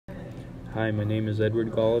Hi, my name is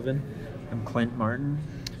Edward Golovin, I'm Clint Martin.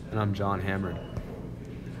 And I'm John Hamren.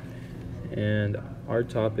 and our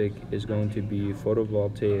topic is going to be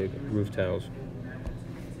photovoltaic roof tiles.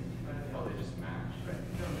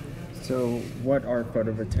 So, what are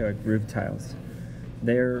photovoltaic roof tiles?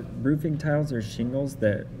 They're roofing tiles or shingles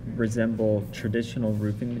that resemble traditional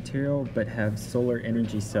roofing material but have solar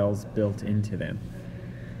energy cells built into them.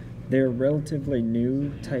 They're a relatively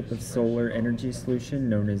new type of solar energy solution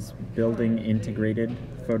known as building integrated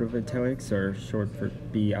photovoltaics, or short for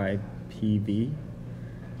BIPV.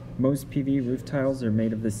 Most PV roof tiles are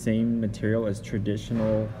made of the same material as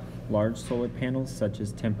traditional large solar panels, such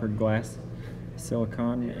as tempered glass,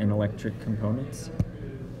 silicon, and electric components.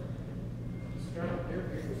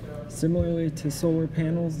 Similarly to solar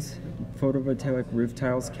panels, photovoltaic roof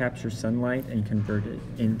tiles capture sunlight and convert it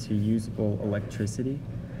into usable electricity.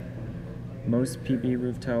 Most PV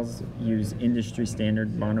roof tiles use industry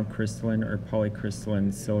standard monocrystalline or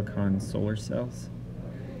polycrystalline silicon solar cells.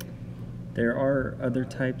 There are other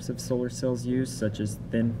types of solar cells used, such as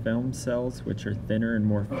thin film cells, which are thinner and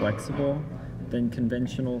more flexible than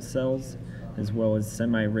conventional cells, as well as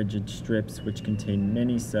semi-rigid strips, which contain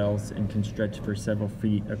many cells and can stretch for several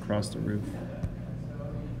feet across the roof.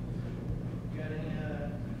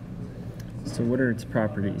 So what are its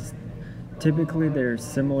properties? Typically, they're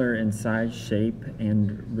similar in size, shape,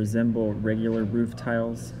 and resemble regular roof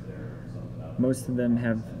tiles. Most of them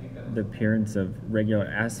have the appearance of regular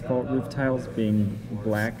asphalt roof tiles, being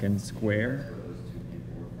black and square.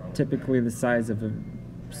 Typically, the size of a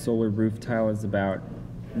solar roof tile is about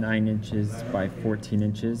 9 inches by 14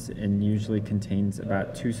 inches and usually contains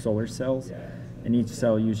about 2 solar cells, and each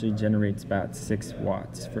cell usually generates about 6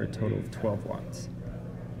 watts for a total of 12 watts.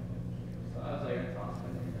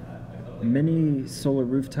 Many solar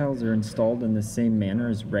roof tiles are installed in the same manner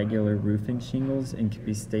as regular roofing shingles and can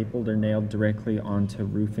be stapled or nailed directly onto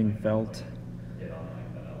roofing felt.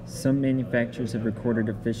 Some manufacturers have recorded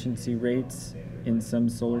efficiency rates in some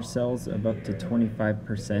solar cells of up to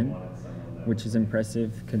 25%, which is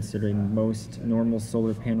impressive considering most normal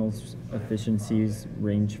solar panels efficiencies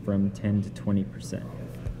range from 10 to 20%.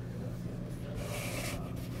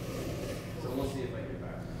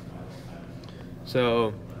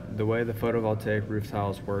 So the way the photovoltaic roof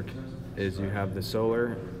tiles work is you have the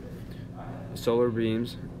solar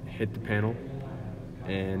beams hit the panel,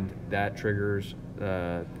 and that triggers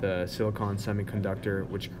the silicon semiconductor,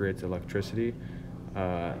 which creates electricity.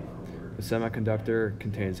 The semiconductor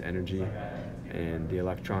contains energy, and the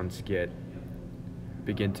electrons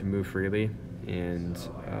begin to move freely and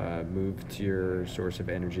move to your source of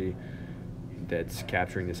energy that's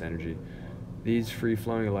capturing this energy. These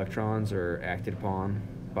free-flowing electrons are acted upon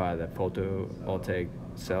by the photovoltaic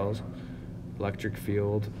cells, electric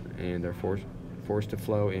field, and they're forced to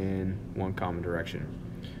flow in one common direction.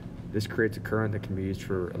 This creates a current that can be used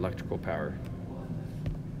for electrical power.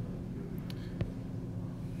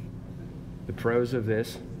 The pros of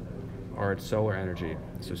this are its solar energy.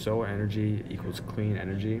 So solar energy equals clean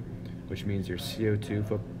energy, which means your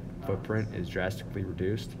CO2 footprint is drastically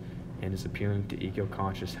reduced and is appealing to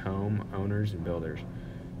eco-conscious home owners and builders.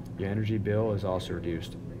 Your energy bill is also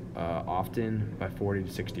reduced, often by 40 to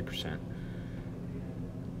 60%.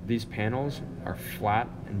 These panels are flat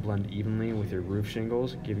and blend evenly with your roof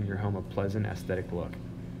shingles, giving your home a pleasant aesthetic look.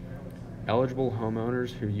 Eligible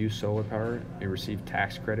homeowners who use solar power may receive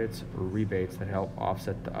tax credits or rebates that help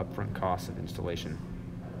offset the upfront costs of installation.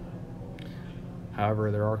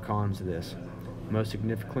 However, there are cons to this. Most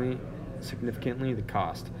significantly, the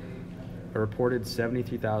cost. A reported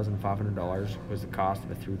 $73,500 was the cost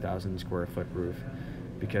of a 3,000 square foot roof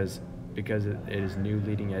because it is new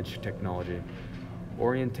leading edge technology.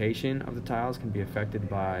 Orientation of the tiles can be affected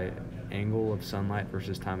by angle of sunlight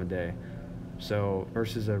versus time of day. So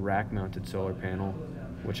versus a rack mounted solar panel,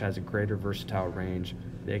 which has a greater versatile range,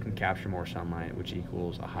 they can capture more sunlight, which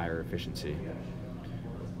equals a higher efficiency.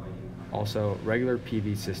 Also, regular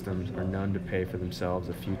PV systems are known to pay for themselves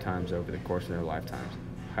a few times over the course of their lifetimes.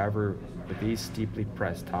 However, with these steeply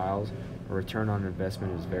pressed tiles, a return on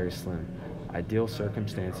investment is very slim. Ideal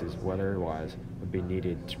circumstances, weather-wise, would be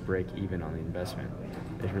needed to break even on the investment.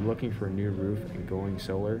 If you're looking for a new roof and going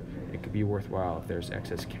solar, it could be worthwhile if there's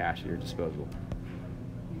excess cash at your disposal.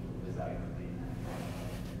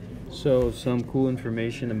 So, some cool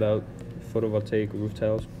information about photovoltaic roof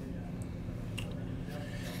tiles.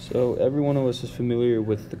 So, every one of us is familiar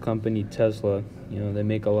with the company Tesla. They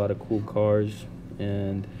make a lot of cool cars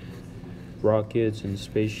and rockets and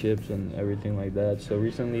spaceships and everything like that. So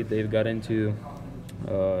recently they've got into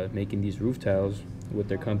making these roof tiles with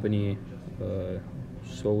their company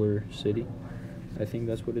Solar City. I think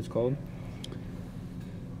that's what it's called.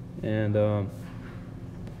 And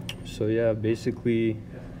so yeah, basically,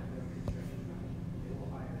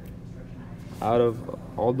 out of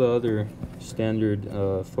all the other standard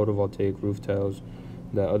photovoltaic roof tiles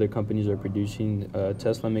that other companies are producing,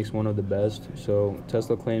 Tesla makes one of the best. So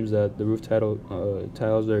Tesla claims that the roof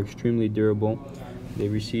tiles are extremely durable. They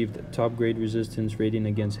received top grade resistance rating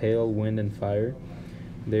against hail, wind, and fire.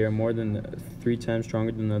 They are more than 3 times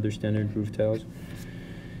stronger than other standard roof tiles.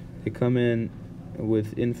 They come in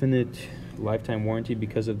with infinite lifetime warranty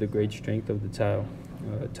because of the great strength of the tile.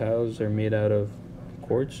 Tiles are made out of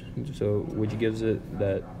quartz, so which gives it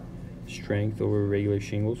that strength over regular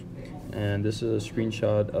shingles. And this is a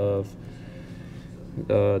screenshot of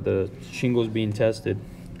the shingles being tested.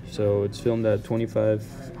 So it's filmed at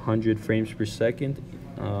 2500 frames per second.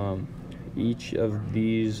 Each of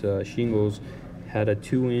these shingles had a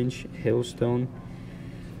 2-inch hailstone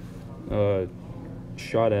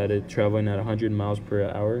shot at it, traveling at 100 miles per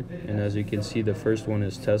hour. And as you can see, the first one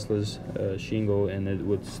is Tesla's shingle, and it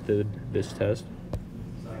withstood this test.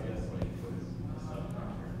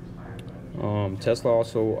 Tesla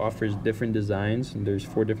also offers different designs, and there's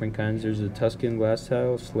 4 different kinds. There's a Tuscan glass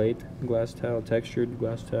tile, slate glass tile, textured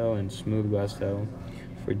glass tile, and smooth glass tile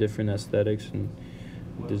for different aesthetics and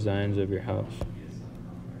designs of your house.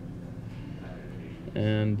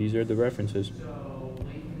 And these are the references.